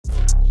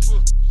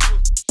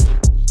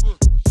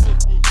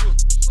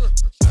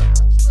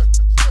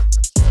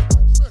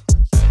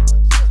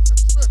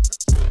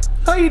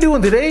How you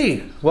doing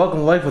today? Welcome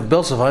to Life with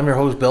BillSiff. I'm your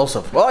host,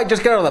 BillSiff. Well, I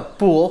just got out of the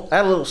pool. I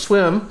had a little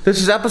swim. This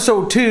is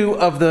episode 2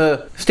 of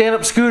the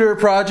stand-up scooter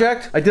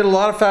project. I did a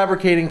lot of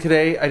fabricating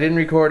today. I didn't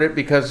record it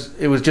because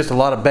it was just a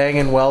lot of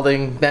banging,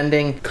 welding,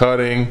 bending,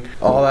 cutting,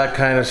 all that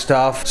kind of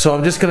stuff. So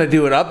I'm just gonna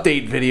do an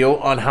update video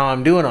on how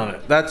I'm doing on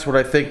it. That's what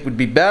I think would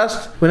be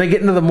best. When I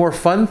get into the more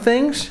fun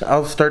things,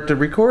 I'll start to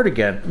record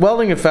again.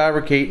 Welding and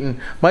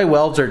fabricating, my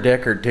welds are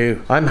dickered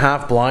too. I'm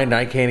half blind and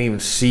I can't even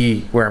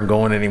see where I'm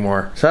going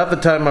anymore. So half the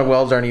time my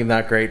welds aren't even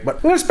that great. But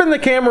I'm gonna spin the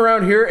camera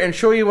around here and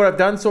show you what I've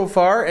done so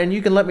far, and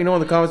you can let me know in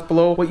the comments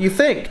below what you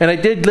think. And I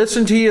did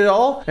listen to you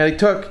all, and I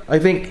took, I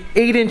think,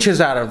 8 inches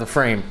out of the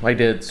frame. I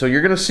did. So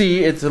you're gonna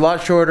see it's a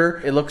lot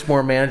shorter. It looks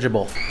more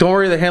manageable. Don't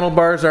worry, the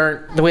handlebars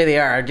aren't the way they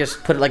are. I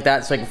just put it like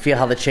that so I can feel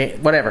how the chain,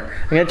 whatever.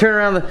 I'm gonna turn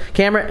around the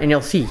camera and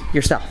you'll see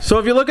yourself. So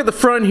if you look at the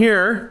front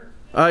here,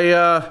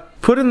 I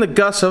put in the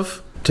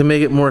GoGlass to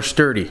make it more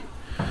sturdy.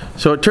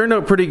 So it turned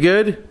out pretty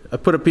good. I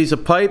put a piece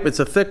of pipe. It's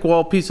a thick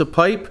wall piece of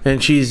pipe,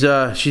 and she's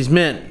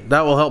mint.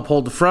 That will help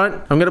hold the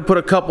front. I'm gonna put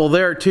a couple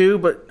there too,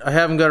 but I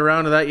haven't got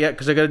around to that yet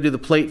because I got to do the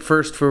plate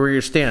first for where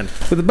you stand.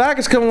 But the back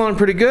is coming along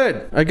pretty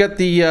good. I got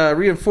the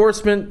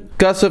reinforcement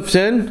gussets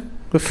in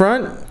the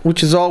front,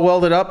 which is all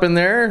welded up in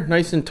there,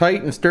 nice and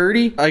tight and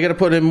sturdy. I gotta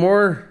put in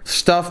more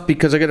stuff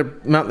because I gotta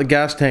mount the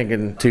gas tank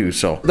in too,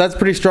 so that's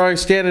pretty strong.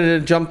 Standing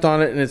and jumped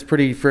on it and it's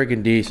pretty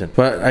friggin' decent.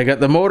 But I got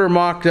the motor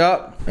mocked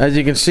up, as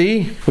you can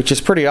see, which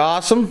is pretty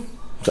awesome.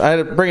 So I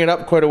had to bring it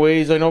up quite a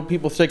ways. I know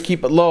people say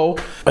keep it low.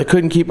 I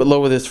couldn't keep it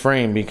low with this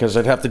frame because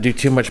I'd have to do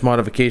too much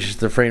modifications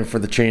to the frame for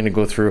the chain to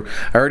go through.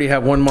 I already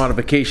have one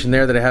modification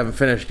there that I haven't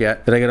finished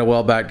yet that I gotta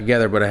weld back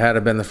together, but I had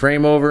to bend the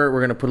frame over.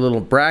 We're gonna put a little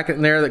bracket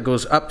in there that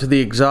goes up to the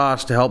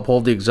exhaust to help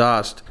hold the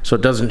exhaust so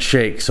it doesn't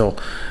shake. So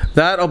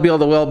that I'll be able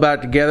to weld back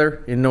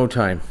together in no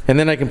time. And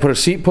then I can put a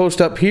seat post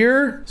up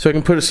here so I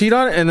can put a seat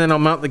on it, and then I'll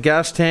mount the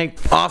gas tank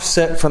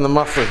offset from the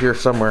muffler here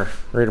somewhere,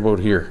 right about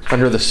here,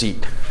 under the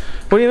seat.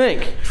 What do you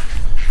think?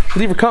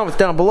 Leave your comments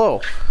down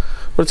below.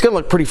 But it's gonna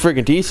look pretty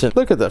friggin' decent.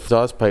 Look at that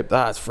exhaust pipe.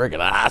 That's friggin'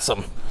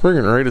 awesome.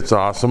 Friggin' right, it's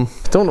awesome.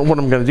 Don't know what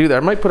I'm gonna do there. I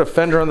might put a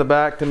fender on the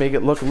back to make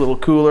it look a little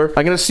cooler.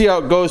 I'm gonna see how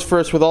it goes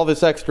first with all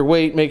this extra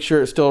weight, make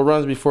sure it still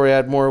runs before I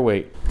add more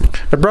weight.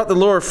 I brought the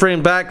lower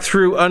frame back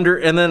through, under,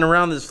 and then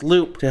around this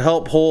loop to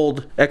help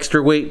hold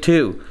extra weight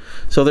too.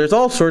 So there's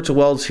all sorts of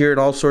welds here and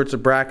all sorts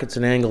of brackets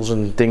and angles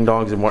and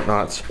ding-dongs and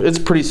whatnots. It's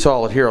pretty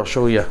solid. Here, I'll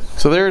show you.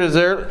 So there it is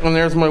there, and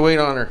there's my weight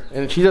on her.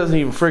 And she doesn't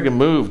even friggin'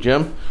 move,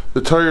 Jim.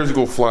 The tires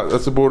go flat,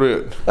 that's about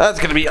it. That's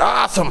gonna be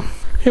awesome.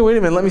 Hey, wait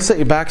a minute, let me set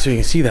you back so you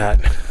can see that.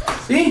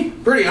 See?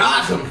 Pretty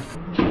awesome.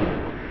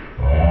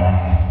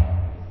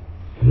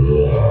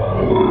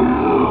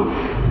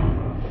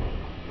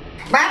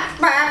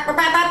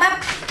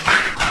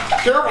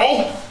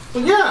 Careful!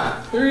 Well,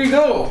 yeah, there you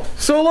go.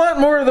 So a lot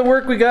more of the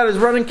work we got is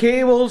running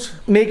cables,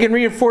 making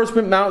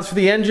reinforcement mounts for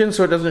the engine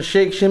so it doesn't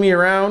shake, shimmy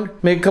around,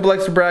 make a couple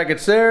extra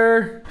brackets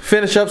there,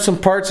 finish up some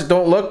parts that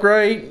don't look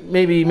right,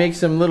 maybe make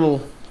some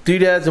little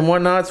doodads and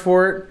whatnots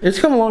for it. It's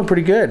come along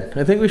pretty good.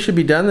 I think we should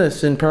be done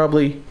this in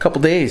probably a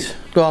couple days.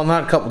 Well,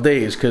 not a couple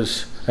days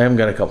because I haven't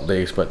got a couple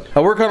days, but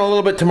I'll work on a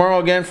little bit tomorrow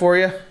again for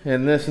you,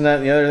 and this and that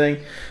and the other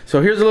thing.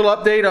 So here's a little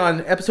update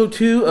on episode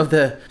 2 of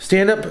the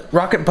stand-up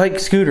rocket bike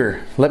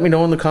scooter. Let me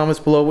know in the comments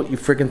below what you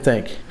freaking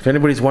think. If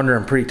anybody's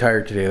wondering, I'm pretty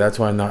tired today. That's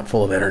why I'm not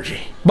full of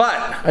energy. But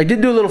I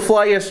did do a little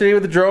fly yesterday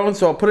with the drone,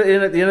 so I'll put it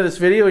in at the end of this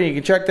video and you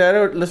can check that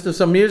out. Listen to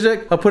some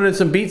music. I'll put in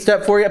some beat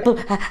step for you.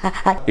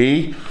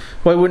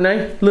 Why wouldn't I?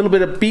 A little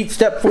bit of beat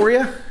step for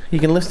you. You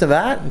can listen to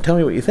that and tell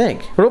me what you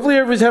think. But hopefully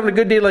everybody's having a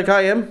good day like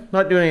I am.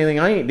 Not doing anything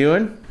I ain't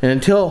doing. And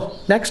until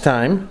next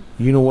time,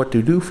 you know what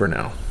to do for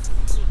now.